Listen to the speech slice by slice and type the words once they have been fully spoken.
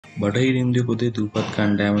බටහිර ඉන්දිය පොතේ දූපත්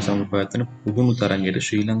කණ්ඩායම සමග පැවැත්වෙන පුහුණු තරගයට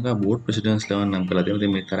ශ්‍රී ලංකා බෝඩ් ප්‍රෙසිඩන්ට්ස් 11 නම් කරලා තියෙනවා.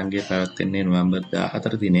 ඉතින් මේ තරගය පැවැත්වෙන්නේ නොවැම්බර්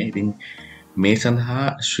 14 දිනේ. ඉතින් මේ සඳහා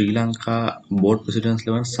ශ්‍රී ලංකා බෝඩ් ප්‍රෙසිඩන්ට්ස්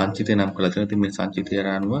 11 සංචිතය නම් කරලා තියෙනවා. ඉතින් මේ සංචිතය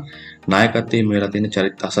අනුව නායකත්වයේ මේ වෙලා තියෙන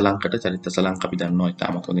චරිත අසලංක අපි දන්නවා.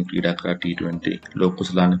 ඉතාමත් හොඳින් ක්‍රීඩා කරලා T20 ලෝක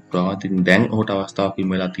කුසලාන පුරාවා. ඉතින් දැන් ඔහුට අවස්ථාවක්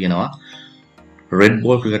හිමි වෙලා තියෙනවා. රෙඩ්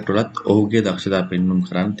බෝල් ක්‍රිකට් වලත් ඔහුගේ දක්ෂතාවය පෙන්වන්න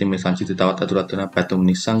කරන්න. ඉතින් මේ සංචිතය තවත් අතුරත් වෙනවා. පැතුම්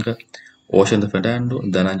නිස්සංක, ඕෂන්ද ෆෙඩාන්ඩෝ,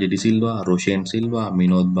 ධනංජය ඩි සිල්වා, රොෂේන් සිල්වා,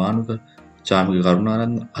 මිනෝද් බානුක, චාමික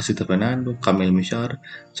කරුණාරත්න, අසිත ෆෙර්නැන්ඩෝ, කමෙල් මිෂාර්,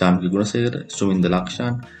 චාමික ගුණසේකර, සුමින්ද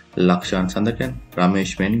ලක්ෂාන් සඳකන්,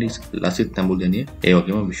 රමේෂ් මෙන්ඩිස්, ලසිත් තඹුල්යනිය, ඒ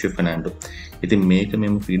වගේම විශ්ව ෆෙර්නැන්ඩෝ. ඉතින් මේක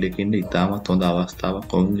මෙම ක්‍රීඩකයින්ට ඉතාමත් හොඳ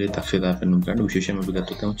අවස්ථාවක් ඔවුන්ගේ දක්ෂතාවය පෙන්වන්න කරන්න. විශේෂයෙන්ම අපි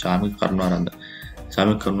ගත්තොත්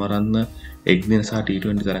චාමික කරුණාරත්න එක්දින සහ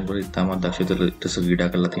T20 තරඟවල ඉතාමත් දක්ෂතාවයට ක්‍රීඩා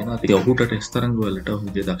කරලා තියෙනවා. ඉතින් ඔහුට ටෙස්ට් තරඟවලට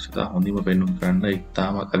ඔහුගේ දක්ෂතාව හොඳින්ම පෙන්වන්න කරන්න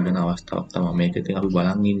ඉතාමත් අගන අවස්ථාවක් තමයි මේක. ඉතින් අපි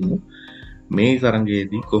බලන් ඉමු මේ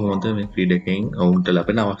තරඟයේදී කොහොමද මේ ක්‍රීඩකයන් ඔවුන්ට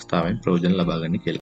ලැබෙන අවස්ථාවෙන් ප්‍රයෝජන ලබා ගන්න කියලා.